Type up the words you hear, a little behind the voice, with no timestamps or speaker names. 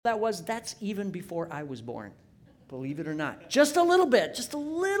that was? That's even before I was born. Believe it or not. Just a little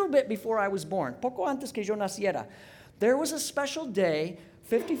bit before I was born. Poco antes que yo naciera. There was a special day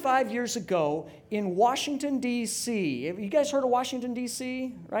 55 years ago in Washington, D.C. Have you guys heard of Washington,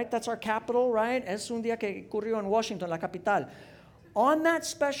 D.C.? Right? That's our capital, right? Es un día que ocurrió en Washington, la capital. On that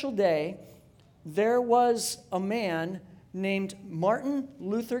special day, there was a man named Martin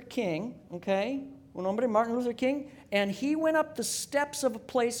Luther King, okay? Un hombre, Martin Luther King. And he went up the steps of a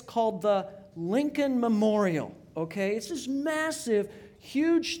place called the Lincoln Memorial, okay? It's this massive,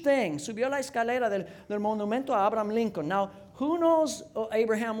 huge thing. Subió la escalera del monumento a Abraham Lincoln. Now, who knows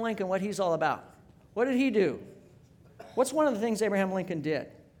Abraham Lincoln, what he's all about? What did he do? What's one of the things Abraham Lincoln did?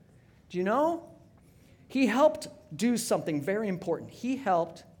 Do you know? He helped do something very important. He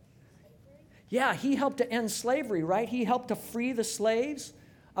helped to end slavery, right? He helped to free the slaves.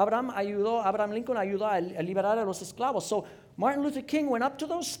 Abraham Lincoln ayudó a liberar a los esclavos. So Martin Luther King went up to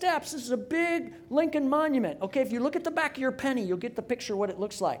those steps. This is a big Lincoln monument. Okay, if you look at the back of your penny, you'll get the picture of what it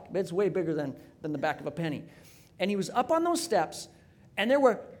looks like. It's way bigger than the back of a penny. And he was up on those steps, and there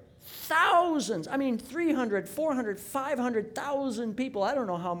were thousands, 300, 400, 500,000 people. I don't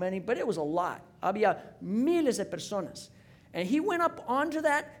know how many, but it was a lot. Había miles de personas. And he went up onto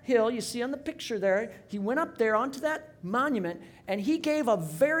that hill, you see on the picture there, he went up there onto that monument, and he gave a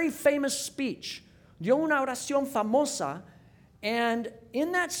very famous speech. Dio una oración famosa, and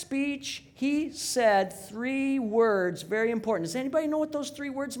in that speech, he said 3 words, very important. Does anybody know what those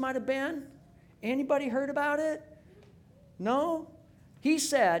 3 words might have been? Anybody heard about it? No? He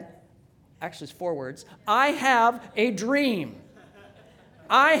said, actually it's 4 words, I have a dream.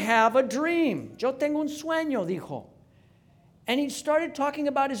 I have a dream. Yo tengo un sueño, dijo. And he started talking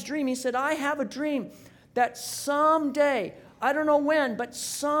about his dream. He said, I have a dream that someday, I don't know when, but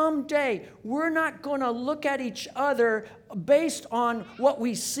someday we're not going to look at each other based on what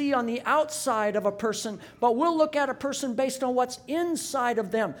we see on the outside of a person, but we'll look at a person based on what's inside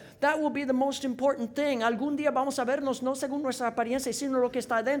of them. That will be the most important thing. Algún día vamos a vernos no según nuestra apariencia, sino lo que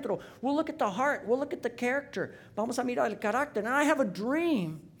está adentro. We'll look at the heart. We'll look at the character. Vamos a mirar el carácter. And I have a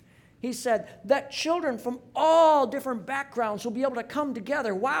dream, he said, that children from all different backgrounds will be able to come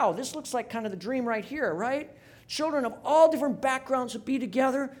together. Wow, this looks like kind of the dream right here, right? Children of all different backgrounds would be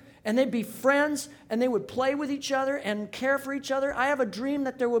together, and they'd be friends, and they would play with each other and care for each other. I have a dream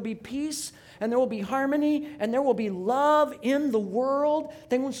that there will be peace, and there will be harmony, and there will be love in the world.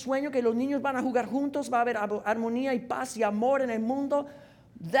 Tengo un sueño que los niños van a jugar juntos, va a haber armonía y paz y amor en el mundo.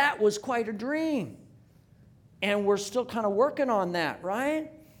 That was quite a dream. And we're still kind of working on that, right?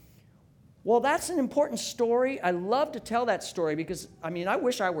 Well, that's an important story. I love to tell that story because, I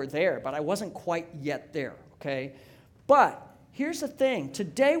wish I were there, but I wasn't quite yet there, okay? But here's the thing.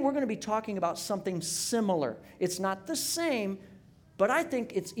 Today we're going to be talking about something similar. It's not the same, but I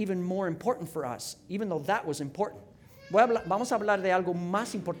think it's even more important for us, even though that was important. Vamos a hablar de algo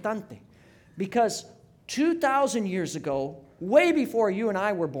más importante. Because 2,000 years ago, way before you and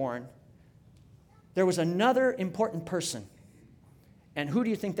I were born, there was another important person. And who do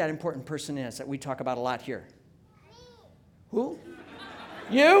you think that important person is that we talk about a lot here? Who?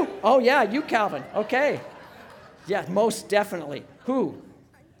 You? Oh, yeah, you, Calvin. Okay. Yeah, most definitely. Who?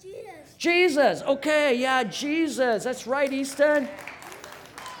 Jesus. Jesus. Okay, yeah, Jesus. That's right, Easton.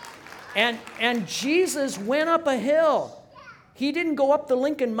 And Jesus went up a hill. He didn't go up the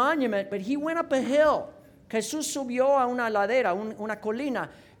Lincoln Monument, but he went up a hill. Jesús subió a una ladera, una colina.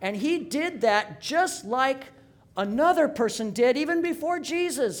 And he did that just like another person did even before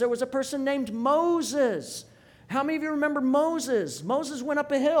Jesus. There was a person named Moses. How many of you remember Moses? Moses went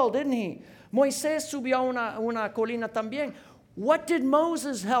up a hill, didn't he? Moisés subió a una colina también. What did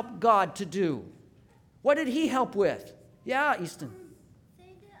Moses help God to do? What did he help with? Yeah, Easton.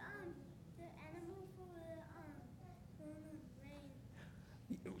 Say the animal for the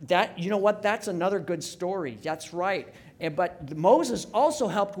rain. That, you know what? That's another good story. That's right. But Moses also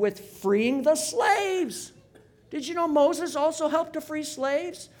helped with freeing the slaves. Did you know Moses also helped to free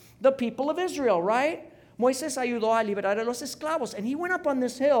slaves? The people of Israel, right? Moisés ayudó a liberar a los esclavos. And he went up on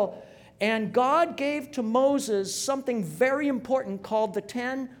this hill, and God gave to Moses something very important called the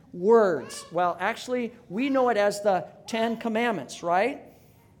 10 words. Well, actually, we know it as the 10 commandments, right?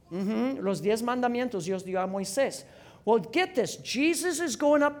 Los 10 mandamientos Dios dio a Moisés. Well, get this. Jesus is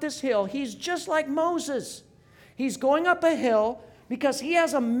going up this hill. He's just like Moses. He's going up a hill because he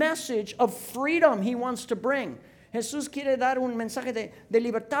has a message of freedom he wants to bring. Jesús quiere dar un mensaje de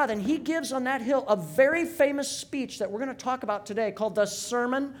libertad, and he gives on that hill a very famous speech that we're going to talk about today called the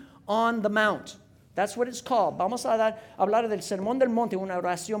Sermon on the Mount. That's what it's called. Vamos a hablar del Sermón del Monte, una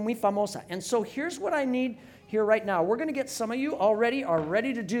oración muy famosa. And so here's what I need here right now. We're going to get some of you already are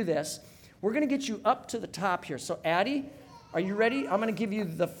ready to do this. We're going to get you up to the top here. So Addie, are you ready? I'm going to give you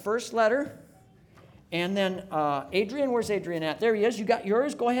the first letter. And then Adrian, where's Adrian at? There he is. You got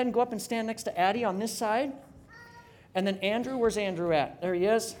yours. Go ahead and go up and stand next to Addie on this side. And then Andrew, where's Andrew at? There he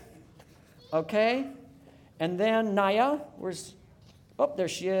is. Okay. And then Naya, there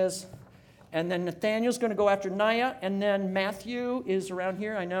she is. And then Nathaniel's going to go after Naya. And then Matthew is around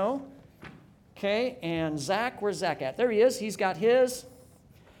here, I know. Okay. And Zach, where's Zach at? There he is. He's got his.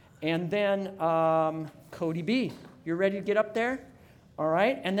 And then Cody B. You're ready to get up there? All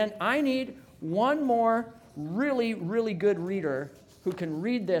right. And then I need one more really, really good reader who can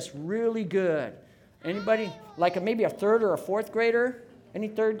read this really good. Anybody? Like maybe a third or a fourth grader? Any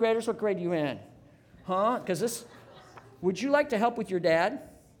third graders? What grade are you in? Huh? Because would you like to help with your dad?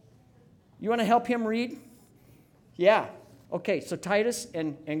 You want to help him read? Yeah. Okay, so Titus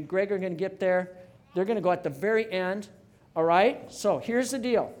and Greg are going to get there. They're going to go at the very end. All right? So here's the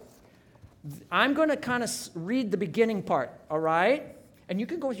deal. I'm going to kind of read the beginning part. All right? And you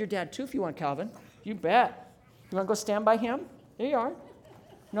can go with your dad, too, if you want, Calvin. You bet. You want to go stand by him? There you are.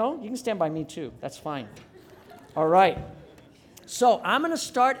 No? You can stand by me, too. That's fine. All right. So I'm going to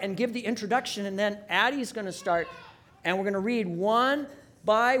start and give the introduction, and then Addie's going to start, and we're going to read one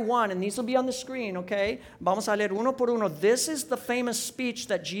by one, and these will be on the screen, okay? Vamos a leer uno por uno. This is the famous speech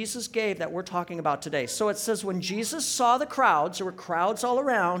that Jesus gave that we're talking about today. So it says, when Jesus saw the crowds, there were crowds all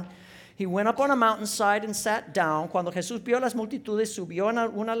around, he went up on a mountainside and sat down. Cuando Jesús vio las multitudes, subió a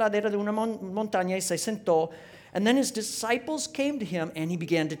una ladera de una montaña y se sentó. And then his disciples came to him, and he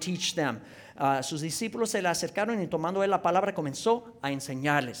began to teach them. Sus discípulos se le acercaron, y tomando él la palabra comenzó a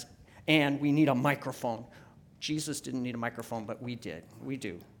enseñarles. And we need a microphone. Jesus didn't need a microphone, but we did. We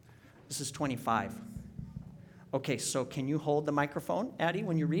do. This is 25. Okay, so can you hold the microphone, Addie,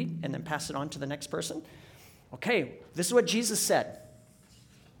 when you read, and then pass it on to the next person? Okay, this is what Jesus said.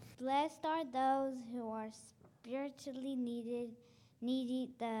 Blessed are those who are spiritually needy.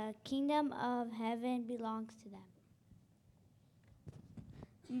 The kingdom of heaven belongs to them.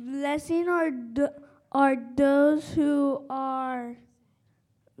 Blessing are those who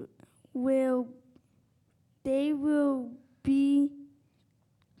they will be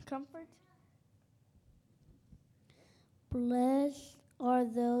comforted. Blessed are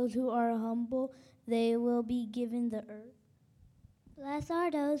those who are humble. They will be given the earth. Blessed are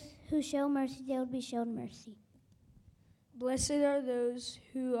those who show mercy. They will be shown mercy. Blessed are those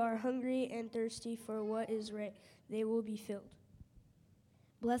who are hungry and thirsty for what is right. They will be filled.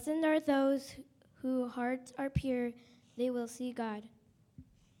 Blessed are those whose hearts are pure. They will see God.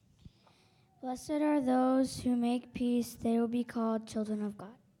 Blessed are those who make peace. They will be called children of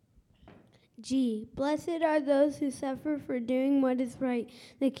God. G. Blessed are those who suffer for doing what is right.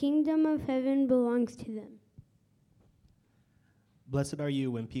 The kingdom of heaven belongs to them. Blessed are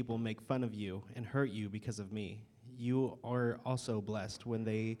you when people make fun of you and hurt you because of me. You are also blessed when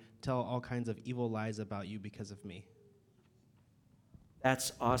they tell all kinds of evil lies about you because of me.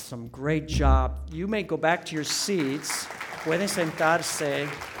 That's awesome. Great job. You may go back to your seats. Pueden sentarse.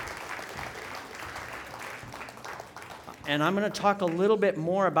 And I'm going to talk a little bit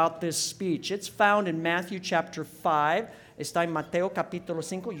more about this speech. It's found in Matthew chapter 5. Está en Mateo capítulo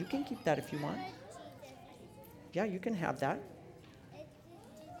 5. You can keep that if you want. Yeah, you can have that.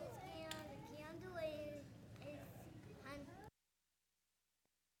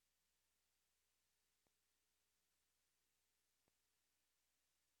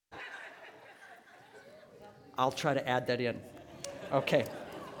 I'll try to add that in. Okay.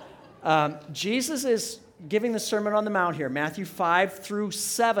 Jesus is giving the Sermon on the Mount here, Matthew 5 through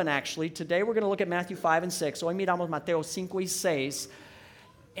 7, actually. Today we're going to look at Matthew 5 and 6. Hoy miramos Mateo 5 y 6.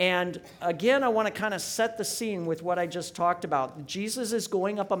 And again, I want to kind of set the scene with what I just talked about. Jesus is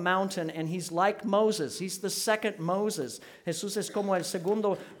going up a mountain, and he's like Moses. He's the second Moses. Jesús es como el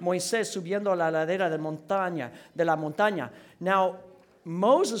segundo Moisés subiendo la ladera de la montaña. Now,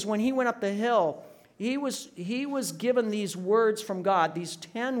 Moses, when he went up the hill, he was given these words from God, these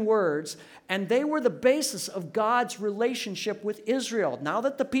 10 words, and they were the basis of God's relationship with Israel. Now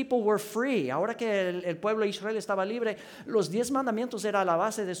that the people were free, ahora que el pueblo de Israel estaba libre, los 10 mandamientos era la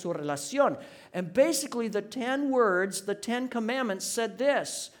base de su relación. And basically the 10 words, the 10 commandments said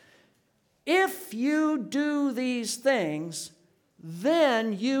this: if you do these things,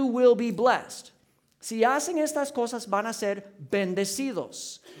 then you will be blessed. Si hacen estas cosas, van a ser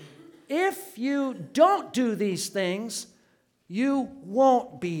bendecidos. If you don't do these things, you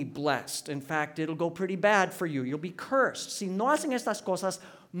won't be blessed. In fact, it'll go pretty bad for you. You'll be cursed. Si no hacen estas cosas,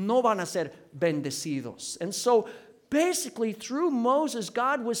 no van a ser bendecidos. And so Basically, through Moses,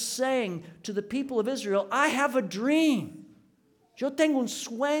 God was saying to the people of Israel, I have a dream. Yo tengo un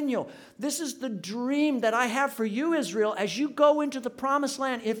sueño. This is the dream that I have for you, Israel, as you go into the promised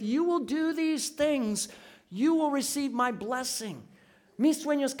land. If you will do these things, you will receive my blessing. Mis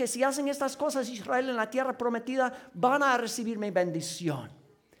sueños que si hacen estas cosas, Israel en la tierra prometida, van a recibir mi bendición.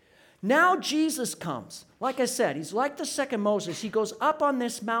 Now Jesus comes. Like I said, he's like the second Moses. He goes up on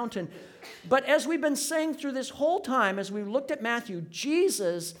this mountain. But as we've been saying through this whole time, as we looked at Matthew,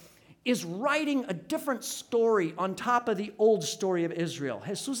 Jesus is writing a different story on top of the old story of Israel.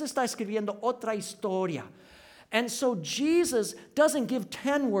 Jesús está escribiendo otra historia. And so Jesus doesn't give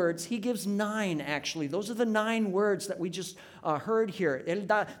 10 words, he gives 9 actually. Those are the 9 words that we just heard here. Él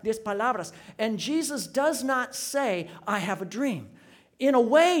da 10 palabras. And Jesus does not say, I have a dream. In a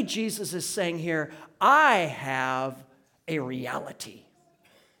way, Jesus is saying here, I have a reality.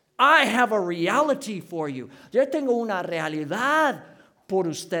 I have a reality for you. Yo tengo una realidad por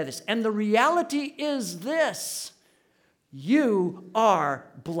ustedes. And the reality is this. You are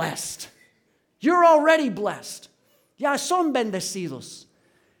blessed. You're already blessed. Ya son bendecidos.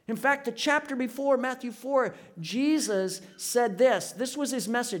 In fact, the chapter before, Matthew 4, Jesus said this. This was his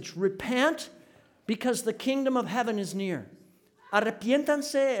message. Repent because the kingdom of heaven is near.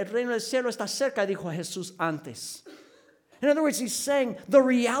 Arrepiéntanse, el reino del cielo está cerca, dijo Jesús antes. In other words, he's saying the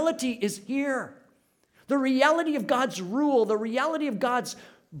reality is here. The reality of God's rule, the reality of God's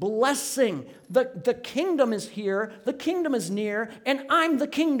blessing. The kingdom is here, the kingdom is near, and I'm the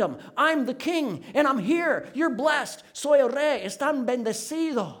kingdom. I'm the king, and I'm here. You're blessed. Soy el rey. Están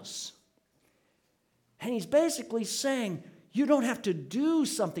bendecidos. And he's basically saying, you don't have to do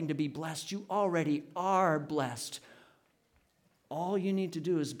something to be blessed. You already are blessed. All you need to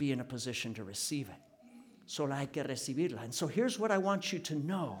do is be in a position to receive it. Solo hay que recibirla. And so here's what I want you to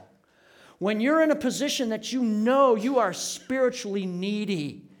know. When you're in a position that you know you are spiritually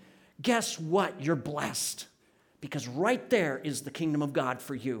needy, guess what? You're blessed. Because right there is the kingdom of God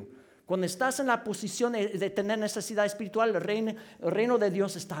for you. Cuando estás en la posición de tener necesidad espiritual, el reino de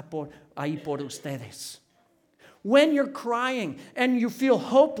Dios está ahí por ustedes. When you're crying and you feel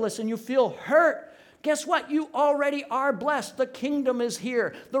hopeless and you feel hurt, guess what? You already are blessed. The kingdom is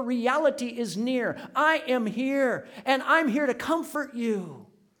here. The reality is near. I am here, and I'm here to comfort you.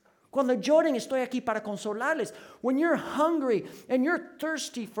 Cuando lloren, estoy aquí para consolarles. When you're hungry and you're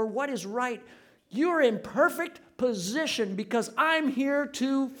thirsty for what is right, you're in perfect position because I'm here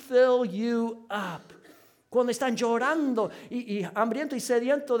to fill you up. Cuando están llorando y hambriento y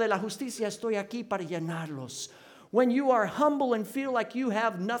sediento de la justicia, estoy aquí para llenarlos. When you are humble and feel like you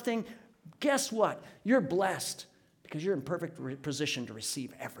have nothing, guess what? You're blessed because you're in perfect position to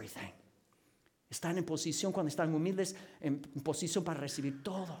receive everything. Están en posición cuando están humildes, en posición para recibir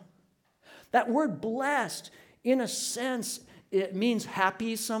todo. That word blessed, in a sense, it means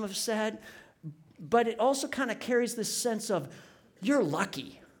happy, some have said, but it also kind of carries this sense of you're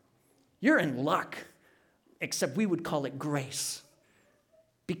lucky. You're in luck, except we would call it grace.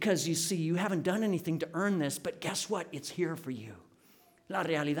 Because you see, you haven't done anything to earn this, but guess what? It's here for you. La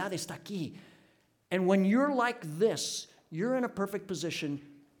realidad está aquí. And when you're like this, you're in a perfect position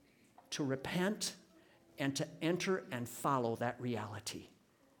to repent and to enter and follow that reality.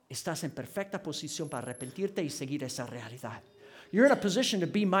 Estás en perfecta posición para arrepentirte y seguir esa realidad. You're in a position to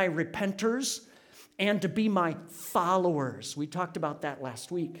be my repenters and to be my followers. We talked about that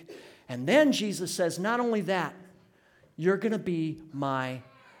last week. And then Jesus says, not only that, you're going to be my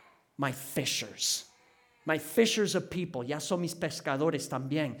fishers. My fishers of people. Ya son mis pescadores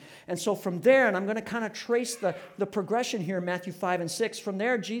también. And so from there, and I'm going to kind of trace the progression here in Matthew 5 and 6. From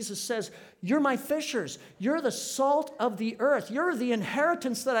there, Jesus says, you're my fishers. You're the salt of the earth. You're the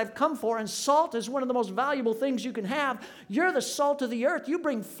inheritance that I've come for. And salt is one of the most valuable things you can have. You're the salt of the earth. You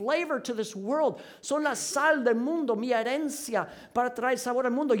bring flavor to this world. Son la sal del mundo, mi herencia para traer sabor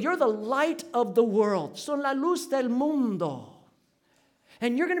al mundo. You're the light of the world. Son la luz del mundo.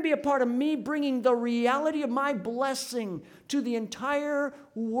 And you're going to be a part of me bringing the reality of my blessing to the entire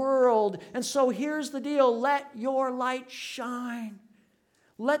world. And so here's the deal. Let your light shine.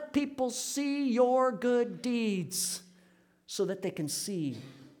 Let people see your good deeds so that they can see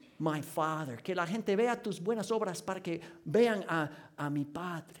my Father. Que la gente vea tus buenas obras para que vean a mi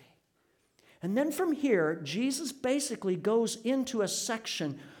Padre. And then from here, Jesus basically goes into a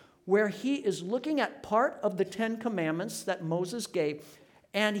section where he is looking at part of the 10 commandments that Moses gave.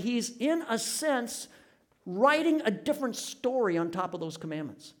 And he's, in a sense, writing a different story on top of those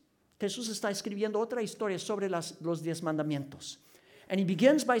commandments. Jesús está escribiendo otra historia sobre los 10 mandamientos. And he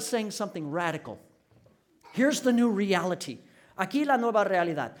begins by saying something radical. Here's the new reality. Aquí la nueva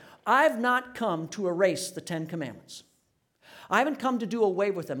realidad. I've not come to erase the Ten Commandments. I haven't come to do away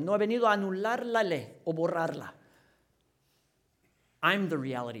with them. No he venido a anular la ley o borrarla. I'm the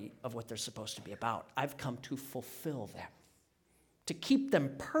reality of what they're supposed to be about. I've come to fulfill them, to keep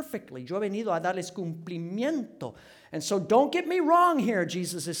them perfectly. Yo he venido a darles cumplimiento. And so don't get me wrong here,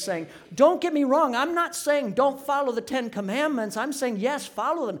 Jesus is saying. Don't get me wrong. I'm not saying don't follow the Ten Commandments. I'm saying, yes,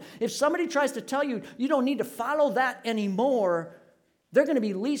 follow them. If somebody tries to tell you you don't need to follow that anymore, they're going to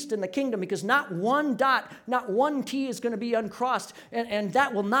be least in the kingdom, because not one dot, not one T is going to be uncrossed, and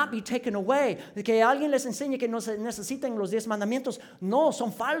that will not be taken away. Que alguien les enseñe que no se necesitan los 10 mandamientos. No,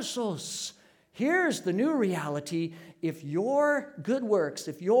 son falsos. Here's the new reality. If your good works,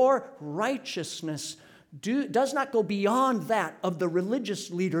 if your righteousness does not go beyond that of the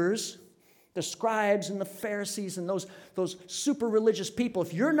religious leaders, the scribes and the Pharisees and those super religious people,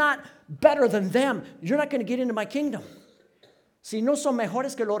 if you're not better than them, you're not going to get into my kingdom. Si no son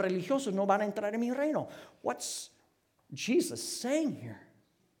mejores que los religiosos, no van a entrar en mi reino. What's Jesus saying here?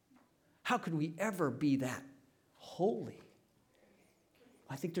 How could we ever be that holy?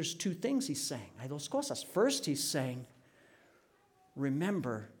 I think there's two things he's saying. Hay dos cosas. First, he's saying,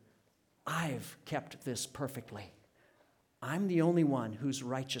 remember, I've kept this perfectly. I'm the only one whose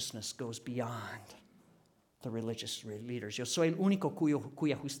righteousness goes beyond the religious leaders. Yo soy el único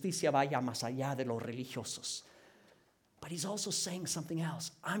cuya justicia vaya más allá de los religiosos. But he's also saying something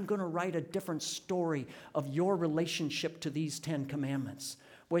else. I'm going to write a different story of your relationship to these 10 commandments.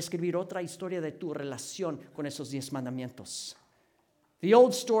 Voy a escribir otra historia de tu relación con esos 10 mandamientos. The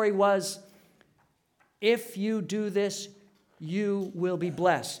old story was, if you do this, you will be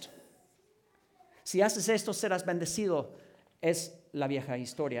blessed. Si haces esto, serás bendecido. Es la vieja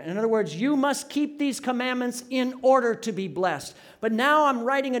historia. In other words, you must keep these commandments in order to be blessed. But now I'm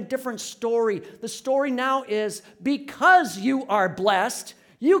writing a different story. The story now is, because you are blessed,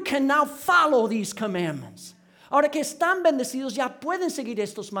 you can now follow these commandments. Ahora que están bendecidos, ya pueden seguir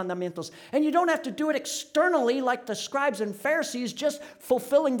estos mandamientos. And you don't have to do it externally like the scribes and Pharisees, just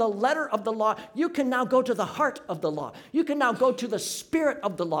fulfilling the letter of the law. You can now go to the heart of the law. You can now go to the spirit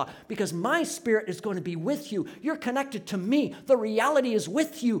of the law, because my spirit is going to be with you. You're connected to me. The reality is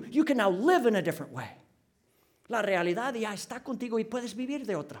with you. You can now live in a different way. La realidad ya está contigo y puedes vivir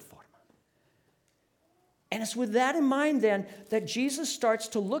de otra forma. And it's with that in mind then that Jesus starts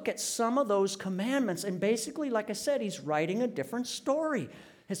to look at some of those commandments. And basically, like I said, he's writing a different story.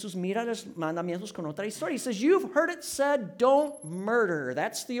 Jesús mira los mandamientos con otra historia. He says, you've heard it said, don't murder.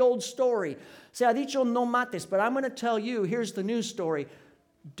 That's the old story. Se ha dicho, no mates. But I'm going to tell you, here's the new story.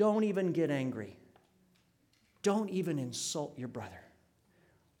 Don't even get angry. Don't even insult your brother.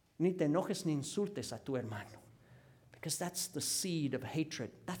 Ni te enojes ni insultes a tu hermano. Because that's the seed of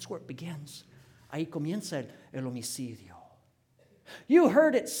hatred. That's where it begins. Ahí comienza el homicidio. You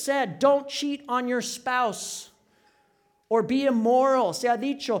heard it said, don't cheat on your spouse or be immoral. Se ha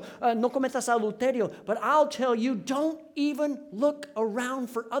dicho, no cometas adulterio. But I'll tell you, don't even look around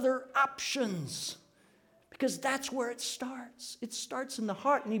for other options. Because that's where it starts. It starts in the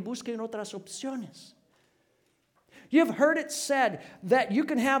heart. Ni busquen otras opciones. You've heard it said that you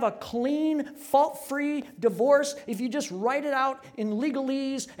can have a clean, fault-free divorce if you just write it out in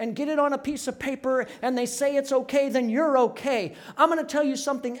legalese and get it on a piece of paper and they say it's okay, then you're okay. I'm going to tell you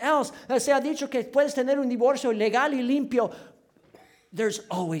something else. Se ha dicho que puedes tener un divorcio legal y limpio. There's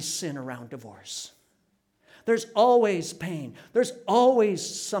always sin around divorce. There's always pain. There's always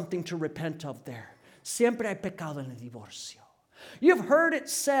something to repent of there. Siempre hay pecado en el divorcio. You've heard it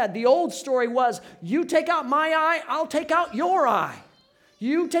said, the old story was, you take out my eye, I'll take out your eye.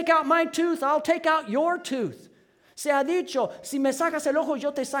 You take out my tooth, I'll take out your tooth. Se ha dicho, si me sacas el ojo, yo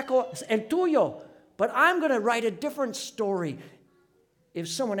te saco el tuyo. But I'm going to write a different story. If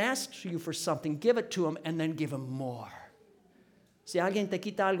someone asks you for something, give it to them and then give them more. Si alguien te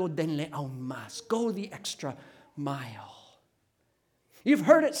quita algo, denle aún más. Go the extra mile. You've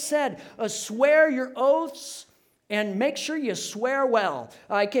heard it said, swear your oaths and make sure you swear well.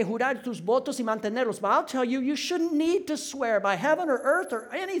 Hay que jurar tus votos y mantenerlos. But I'll tell you, you shouldn't need to swear by heaven or earth or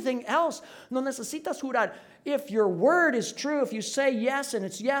anything else. No necesitas jurar. If your word is true, if you say yes and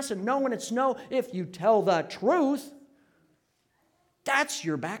it's yes and no and it's no, if you tell the truth, that's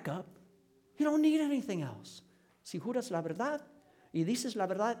your backup. You don't need anything else. Si juras la verdad y dices la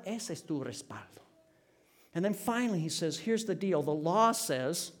verdad, ese es tu respaldo. And then finally he says, here's the deal. The law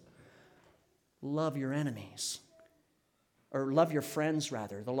says, love your enemies. Or love your friends,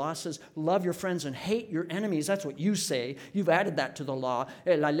 rather. The law says, love your friends and hate your enemies. That's what you say. You've added that to the law.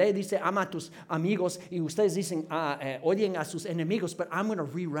 La ley dice, ama a tus amigos. Y ustedes dicen, odien a sus enemigos. But I'm going to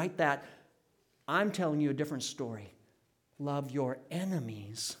rewrite that. I'm telling you a different story. Love your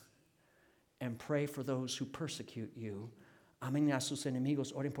enemies and pray for those who persecute you. Amen a sus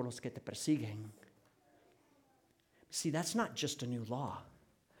enemigos, oren por los que te persiguen. See, that's not just a new law.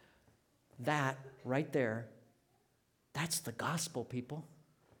 That right there, that's the gospel, people.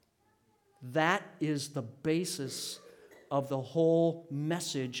 That is the basis of the whole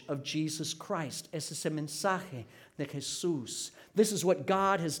message of Jesus Christ. Ese es el mensaje de Jesús. This is what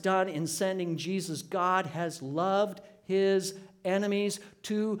God has done in sending Jesus. God has loved his enemies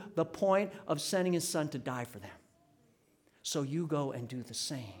to the point of sending his son to die for them. So you go and do the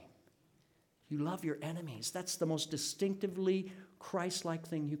same. You love your enemies. That's the most distinctively Christ-like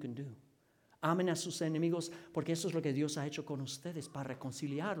thing you can do. Amen a sus enemigos, porque eso es lo que Dios ha hecho con ustedes, para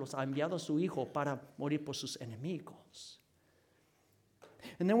reconciliarlos. Ha enviado a su Hijo para morir por sus enemigos.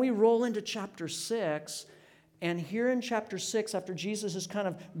 And then we roll into chapter 6, and here in chapter 6, after Jesus has kind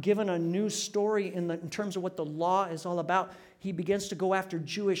of given a new story in terms of what the law is all about, he begins to go after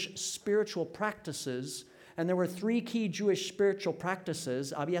Jewish spiritual practices. And there were 3 key Jewish spiritual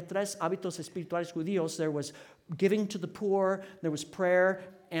practices. Había 3 hábitos espirituales judíos. There was giving to the poor, there was prayer,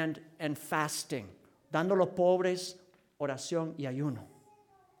 and fasting. Dando a los pobres, oración y ayuno.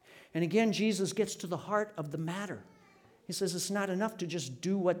 And again, Jesus gets to the heart of the matter. He says it's not enough to just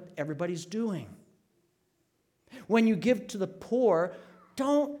do what everybody's doing. When you give to the poor,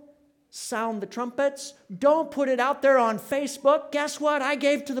 don't sound the trumpets. Don't put it out there on Facebook. Guess what? I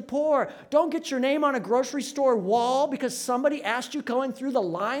gave to the poor. Don't get your name on a grocery store wall because somebody asked you going through the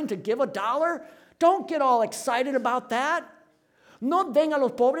line to give $1. Don't get all excited about that. No den a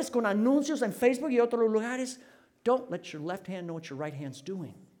los pobres con anuncios en Facebook y otros lugares. Don't let your left hand know what your right hand's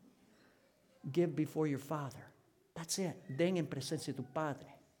doing. Give before your Father. That's it. Den en presencia de tu Padre.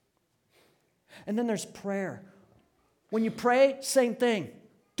 And then there's prayer. When you pray, same thing.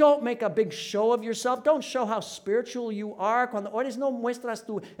 Don't make a big show of yourself. Don't show how spiritual you are. Cuando ores, no muestras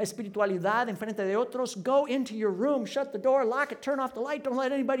tu espiritualidad en frente de otros. Go into your room, shut the door, lock it, turn off the light. Don't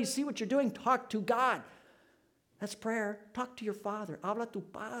let anybody see what you're doing. Talk to God. That's prayer. Talk to your Father. Habla tu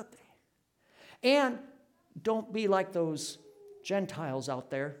Padre. And don't be like those Gentiles out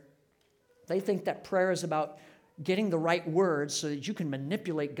there. They think that prayer is about getting the right words so that you can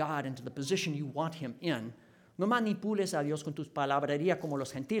manipulate God into the position you want him in. No manipules a Dios con tus palabrerías como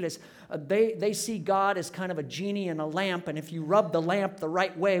los gentiles. They see God as kind of a genie in a lamp, and if you rub the lamp the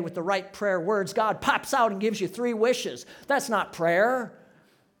right way with the right prayer words, God pops out and gives you 3 wishes. That's not prayer.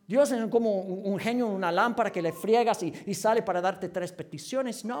 Dios es como un genio en una lámpara que le friegas y sale para darte 3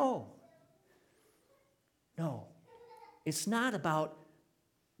 peticiones. No. No. It's not about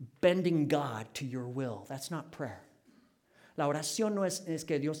bending God to your will. That's not prayer. La oración no es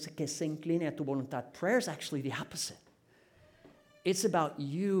que Dios que se incline a tu voluntad. Prayer is actually the opposite. It's about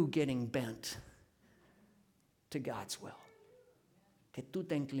you getting bent to God's will. Que tú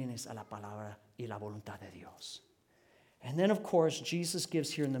te inclines a la palabra y la voluntad de Dios. And then, of course, Jesus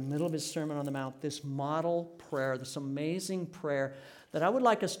gives here in the middle of his Sermon on the Mount this model prayer, this amazing prayer that I would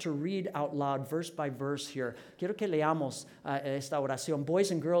like us to read out loud, verse by verse here. Quiero que leamos esta oración.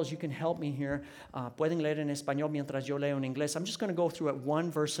 Boys and girls, you can help me here. Pueden leer en español mientras yo leo en inglés. I'm just going to go through it one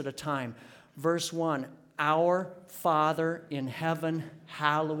verse at a time. Verse 1, Our Father in heaven,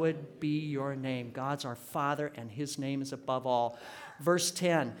 hallowed be your name. God's our Father, and his name is above all. Verse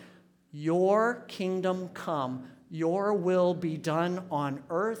 10, Your kingdom come, your will be done on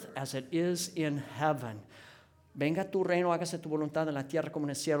earth as it is in heaven. Venga tu reino, hágase tu voluntad en la tierra como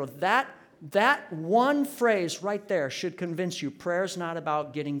en el cielo. That one phrase right there should convince you prayer's not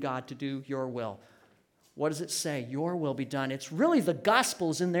about getting God to do your will. What does it say? Your will be done. It's really the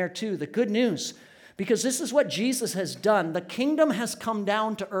gospel's in there too, the good news. Because this is what Jesus has done. The kingdom has come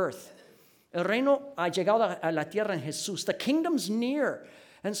down to earth. El reino ha llegado a la tierra en Jesús. The kingdom's near.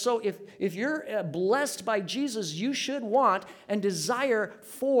 And so if you're blessed by Jesus, you should want and desire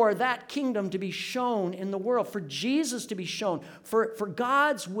for that kingdom to be shown in the world, for Jesus to be shown, for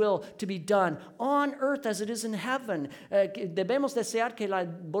God's will to be done on earth as it is in heaven. Debemos desear que la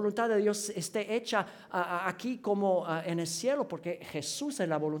voluntad de Dios esté hecha aquí como en el cielo, porque Jesús es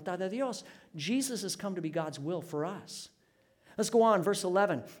la voluntad de Dios. Jesus has come to be God's will for us. Let's go on, verse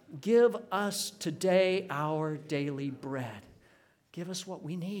 11. Give us today our daily bread. Give us what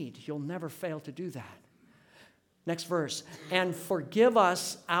we need. You'll never fail to do that. Next verse. And forgive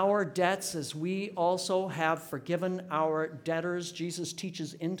us our debts as we also have forgiven our debtors. Jesus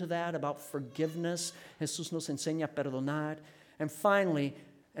teaches into that about forgiveness. Jesús nos enseña a perdonar. And finally,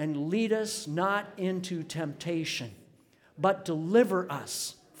 and lead us not into temptation, but deliver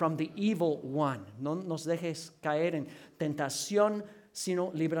us from the evil one. No nos dejes caer en tentación,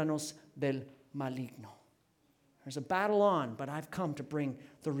 sino líbranos del maligno. There's a battle on, but I've come to bring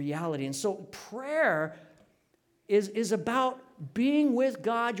the reality. And so prayer is about being with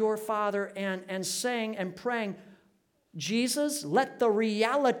God, your Father, and saying and praying, Jesus, let the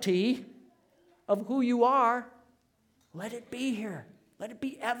reality of who you are, let it be here. Let it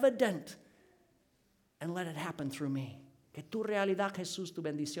be evident. And let it happen through me. Que tu realidad, Jesús, tu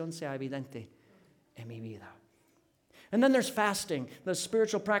bendición sea evidente en mi vida. And then there's fasting, the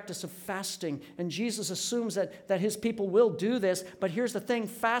spiritual practice of fasting. And Jesus assumes that his people will do this. But here's the thing,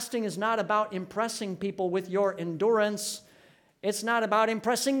 fasting is not about impressing people with your endurance. It's not about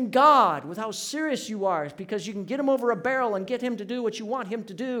impressing God with how serious you are, because you can get him over a barrel and get him to do what you want him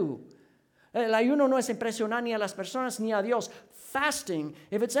to do. El ayuno no es impresionar ni a las personas ni a Dios. Fasting,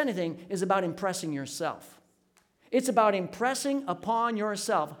 if it's anything, is about impressing yourself. It's about impressing upon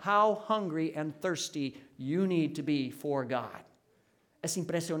yourself how hungry and thirsty you need to be for God. Es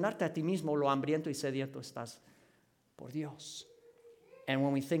impresionarte a ti mismo lo hambriento y sediento estás por Dios. And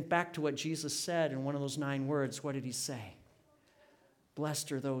when we think back to what Jesus said in one of those 9 words, what did he say?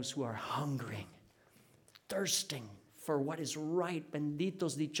 Blessed are those who are hungering, thirsting for what is right.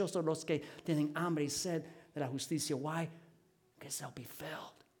 Benditos, dichosos los que tienen hambre y sed de la justicia. Why? Because they'll be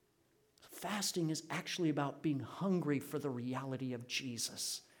filled. Fasting is actually about being hungry for the reality of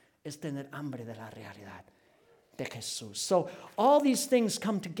Jesus. Es tener hambre de la realidad de Jesús. So all these things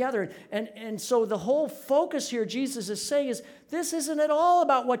come together. And so the whole focus here, Jesus is saying, is this isn't at all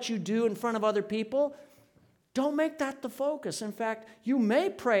about what you do in front of other people. Don't make that the focus. In fact, you may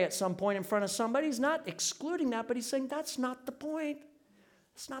pray at some point in front of somebody. He's not excluding that, but he's saying that's not the point.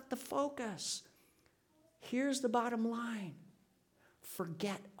 It's not the focus. Here's the bottom line.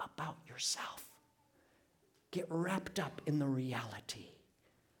 Forget about yourself. Get wrapped up in the reality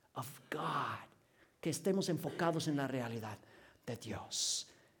of God. Que estemos enfocados en la realidad de Dios.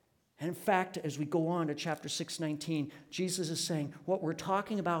 And in fact, as we go on to chapter 6:19, Jesus is saying what we're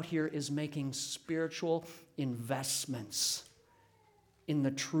talking about here is making spiritual investments in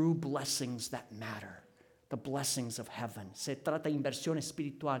the true blessings that matter. The blessings of heaven. Se trata de inversión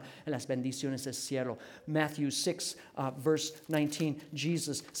espiritual en las bendiciones del cielo. Matthew 6, verse 19,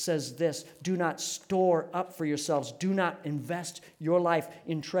 Jesus says this, do not store up for yourselves. Do not invest your life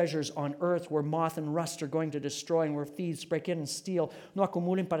in treasures on earth where moth and rust are going to destroy and where thieves break in and steal. No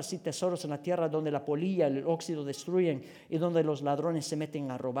acumulen para sí tesoros en la tierra donde la polilla y el óxido destruyen y donde los ladrones se meten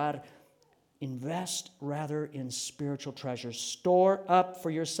a robar. Invest rather in spiritual treasures. Store up for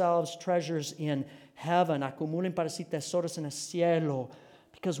yourselves treasures in heaven. Acumulen para sí tesoros en el cielo.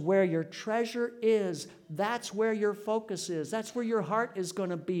 Because where your treasure is, that's where your focus is. That's where your heart is going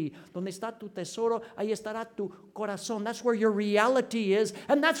to be. Donde está tu tesoro, ahí estará tu corazón. That's where your reality is.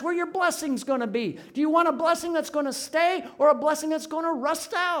 And that's where your blessing's going to be. Do you want a blessing that's going to stay or a blessing that's going to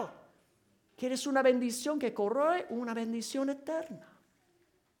rust out? ¿Quieres una bendición que corroe o una bendición eterna?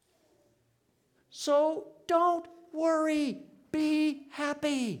 So don't worry. Be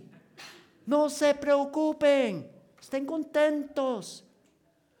happy. No se preocupen. Estén contentos.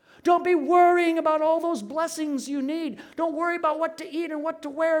 Don't be worrying about all those blessings you need. Don't worry about what to eat and what to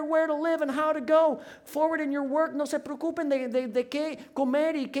wear and where to live and how to go forward in your work. No se preocupen de qué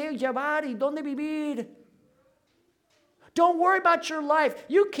comer y qué llevar y dónde vivir. Don't worry about your life.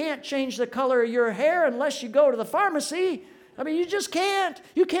 You can't change the color of your hair unless you go to the pharmacy. I mean, you just can't.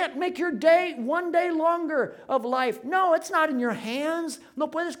 You can't make your day one day longer of life. No, it's not in your hands. No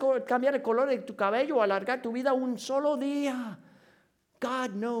puedes cambiar el color de tu cabello o alargar tu vida un solo día.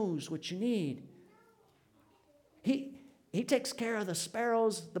 God knows what you need. He takes care of the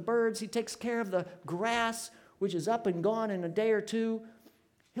sparrows, the birds. He takes care of the grass, which is up and gone in a day or two.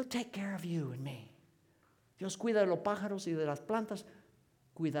 He'll take care of you and me. Dios cuida de los pájaros y de las plantas.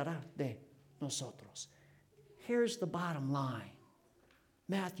 Cuidará de nosotros. Here's the bottom line.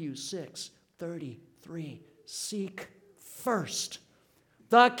 Matthew 6:33. Seek first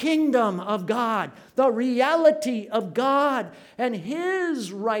the kingdom of God, the reality of God and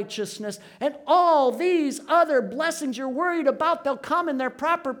His righteousness, and all these other blessings you're worried about, they'll come in their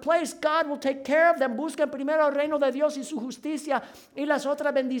proper place. God will take care of them. Busquen primero el reino de Dios y su justicia, y las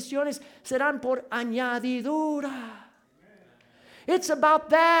otras bendiciones serán por añadidura. It's about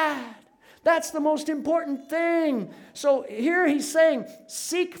that. That's the most important thing. So here he's saying,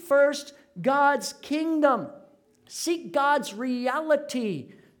 seek first God's kingdom. Seek God's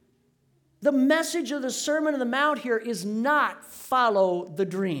reality. The message of the Sermon on the Mount here is not follow the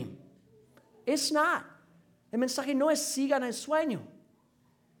dream. It's not. El mensaje no es sigan el sueño.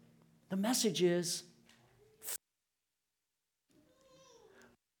 The message is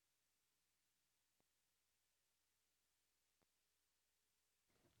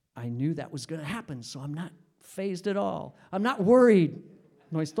I knew that was going to happen, so I'm not fazed at all. I'm not worried.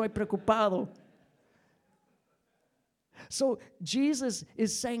 No estoy preocupado. So Jesus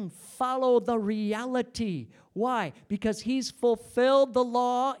is saying, follow the reality. Why? Because he's fulfilled the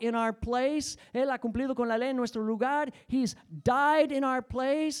law in our place. Él ha cumplido con la ley en nuestro lugar. He's died in our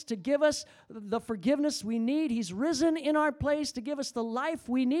place to give us the forgiveness we need. He's risen in our place to give us the life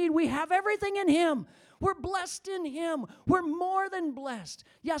we need. We have everything in him. We're blessed in him. We're more than blessed.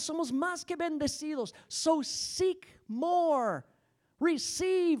 Ya somos más que bendecidos. So seek more.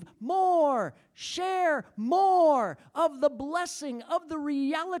 Receive more, share more of the blessing, of the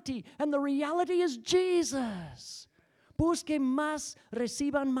reality. And the reality is Jesus. Busquen más,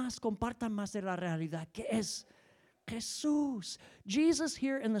 reciban más, compartan más de la realidad, que es Jesús. Jesus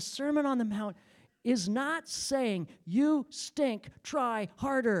here in the Sermon on the Mount is not saying, you stink, try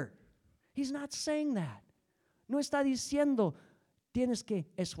harder. He's not saying that. No está diciendo, tienes que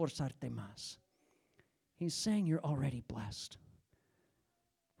esforzarte más. He's saying you're already blessed.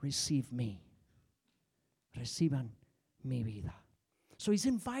 Receive me. Reciban mi vida. So he's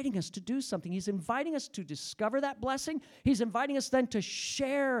inviting us to do something. He's inviting us to discover that blessing. He's inviting us then to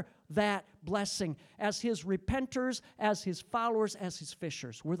share that blessing as his repenters, as his followers, as his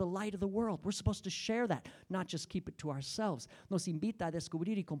fishers. We're the light of the world. We're supposed to share that, not just keep it to ourselves. Nos invita a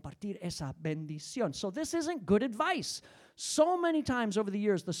descubrir y compartir esa bendición. So this isn't good advice. So many times over the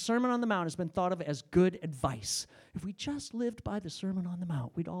years, the Sermon on the Mount has been thought of as good advice. If we just lived by the Sermon on the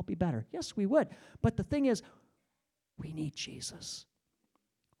Mount, we'd all be better. Yes, we would. But the thing is, we need Jesus.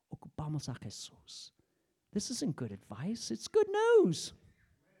 Ocupamos a Jesús. This isn't good advice. It's good news.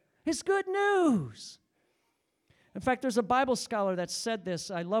 It's good news. In fact, there's a Bible scholar that said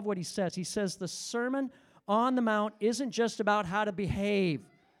this. I love what he says. He says the Sermon on the Mount isn't just about how to behave.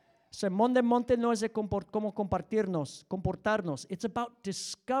 Sermón del Monte no es de cómo comportarnos. It's about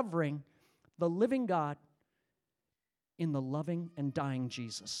discovering the living God in the loving and dying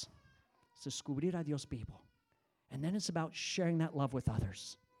Jesus. It's descubrir a Dios vivo. And then it's about sharing that love with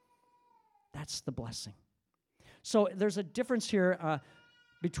others. That's the blessing. So there's a difference here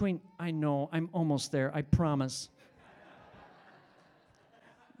between, I know, I'm almost there, I promise.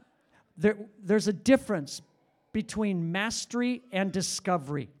 There's a difference between mastery and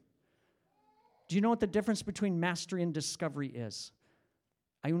discovery. Do you know what the difference between mastery and discovery is?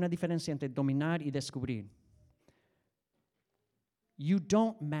 Hay una diferencia entre dominar y descubrir. You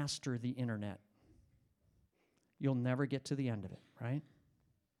don't master the internet. You'll never get to the end of it, right?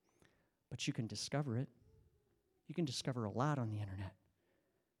 But you can discover it. You can discover a lot on the internet.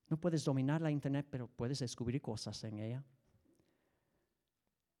 No puedes dominar la internet, pero puedes descubrir cosas en ella.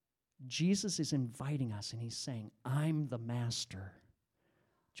 Jesus is inviting us, and he's saying, I'm the master.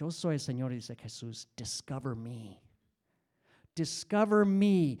 Yo soy el Señor, dice Jesús. Discover me. Discover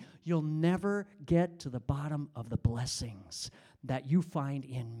me. You'll never get to the bottom of the blessings that you find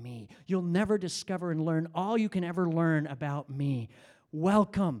in me. You'll never discover and learn all you can ever learn about me.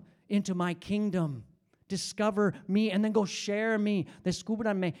 Welcome into my kingdom. Discover me and then go share me.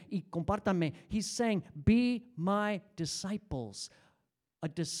 Descúbranme y compártanme. He's saying, be my disciples. A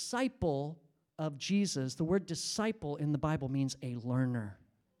disciple of Jesus, the word disciple in the Bible means a learner.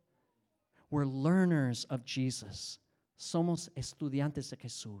 We're learners of Jesus. Somos estudiantes de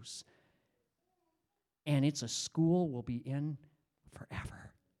Jesús. And it's a school we'll be in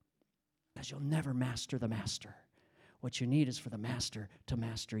forever. Because you'll never master the master. What you need is for the master to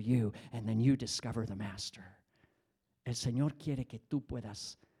master you, and then you discover the master. El Señor quiere que tú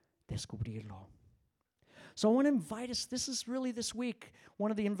puedas descubrirlo. So I want to invite us, this is really this week, one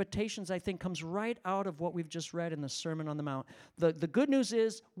of the invitations I think comes right out of what we've just read in the Sermon on the Mount. The good news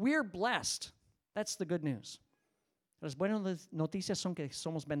is we're blessed. That's the good news. Las buenas noticias son que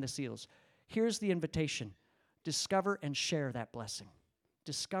somos bendecidos. Here's the invitation. Discover and share that blessing.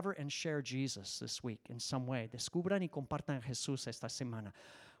 Discover and share Jesus this week in some way. Descubran y compartan a Jesús esta semana.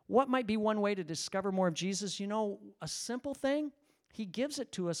 What might be one way to discover more of Jesus? You know, a simple thing. He gives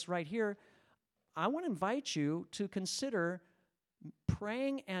it to us right here. I want to invite you to consider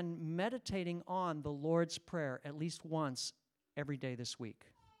praying and meditating on the Lord's Prayer at least once every day this week.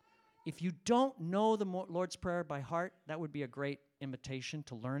 If you don't know the Lord's Prayer by heart, that would be a great invitation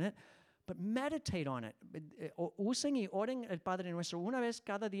to learn it. But meditate on it. Usen y oren el Padre Nuestro una vez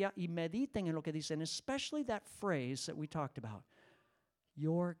cada día y mediten en lo que dicen, especially that phrase that we talked about.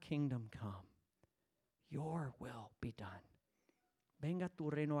 Your kingdom come. Your will be done. Venga tu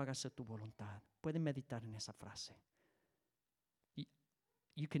reino, hágase tu voluntad. Pueden meditar en esa frase.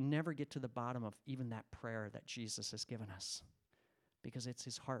 You can never get to the bottom of even that prayer that Jesus has given us because it's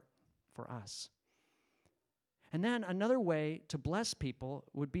his heart for us. And then another way to bless people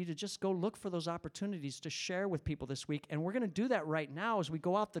would be to just go look for those opportunities to share with people this week. And we're going to do that right now as we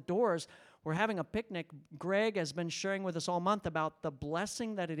go out the doors. We're having a picnic. Greg has been sharing with us all month about the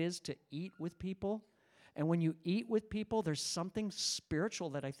blessing that it is to eat with people. And when you eat with people, there's something spiritual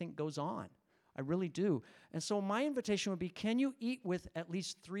that I think goes on. I really do. And so my invitation would be, can you eat with at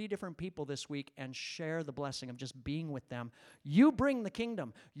least 3 different people this week and share the blessing of just being with them? You bring the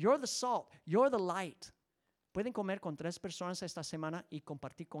kingdom. You're the salt. You're the light. Pueden comer con 3 personas esta semana y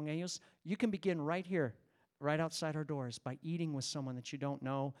compartir con ellos. You can begin right here, right outside our doors, by eating with someone that you don't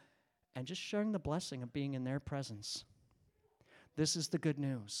know and just sharing the blessing of being in their presence. This is the good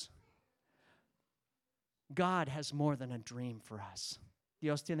news. God has more than a dream for us.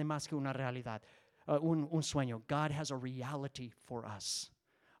 Dios tiene más que una realidad, un sueño. God has a reality for us.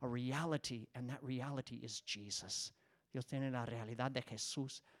 A reality, and that reality is Jesus. Dios tiene la realidad de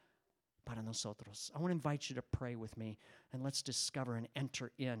Jesús para nosotros. I want to invite you to pray with me, and let's discover and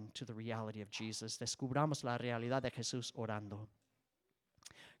enter into the reality of Jesus. Descubramos la realidad de Jesús orando.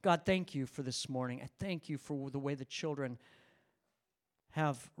 God, thank you for this morning. I thank you for the way the children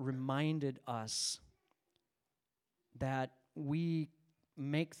have reminded us that we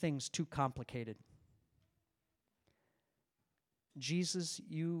make things too complicated. Jesus,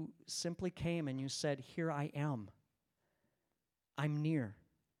 you simply came and you said, here I am. I'm near.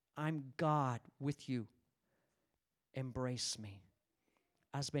 I'm God with you. Embrace me.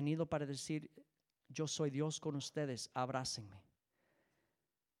 Has venido para decir, yo soy Dios con ustedes, abrácenme.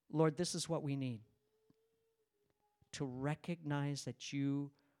 Lord, this is what we need. To recognize that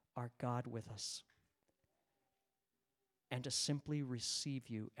you are God with us. And to simply receive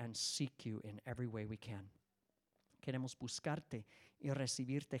you and seek you in every way we can. Queremos buscarte y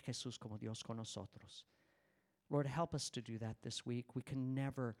recibirte, Jesús, como Dios con nosotros. Lord, help us to do that this week. We can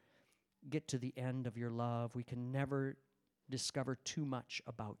never get to the end of your love. We can never discover too much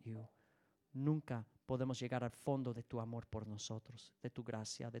about you. Nunca podemos llegar al fondo de tu amor por nosotros, de tu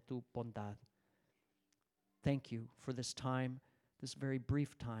gracia, de tu bondad. Thank you for this time, this very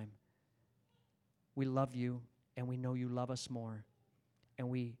brief time. We love you. And we know you love us more. And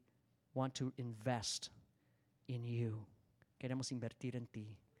we want to invest in you. Queremos invertir en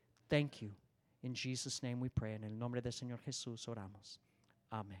ti. Thank you. In Jesus' name we pray. En el nombre del Señor Jesús oramos.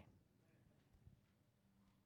 Amén.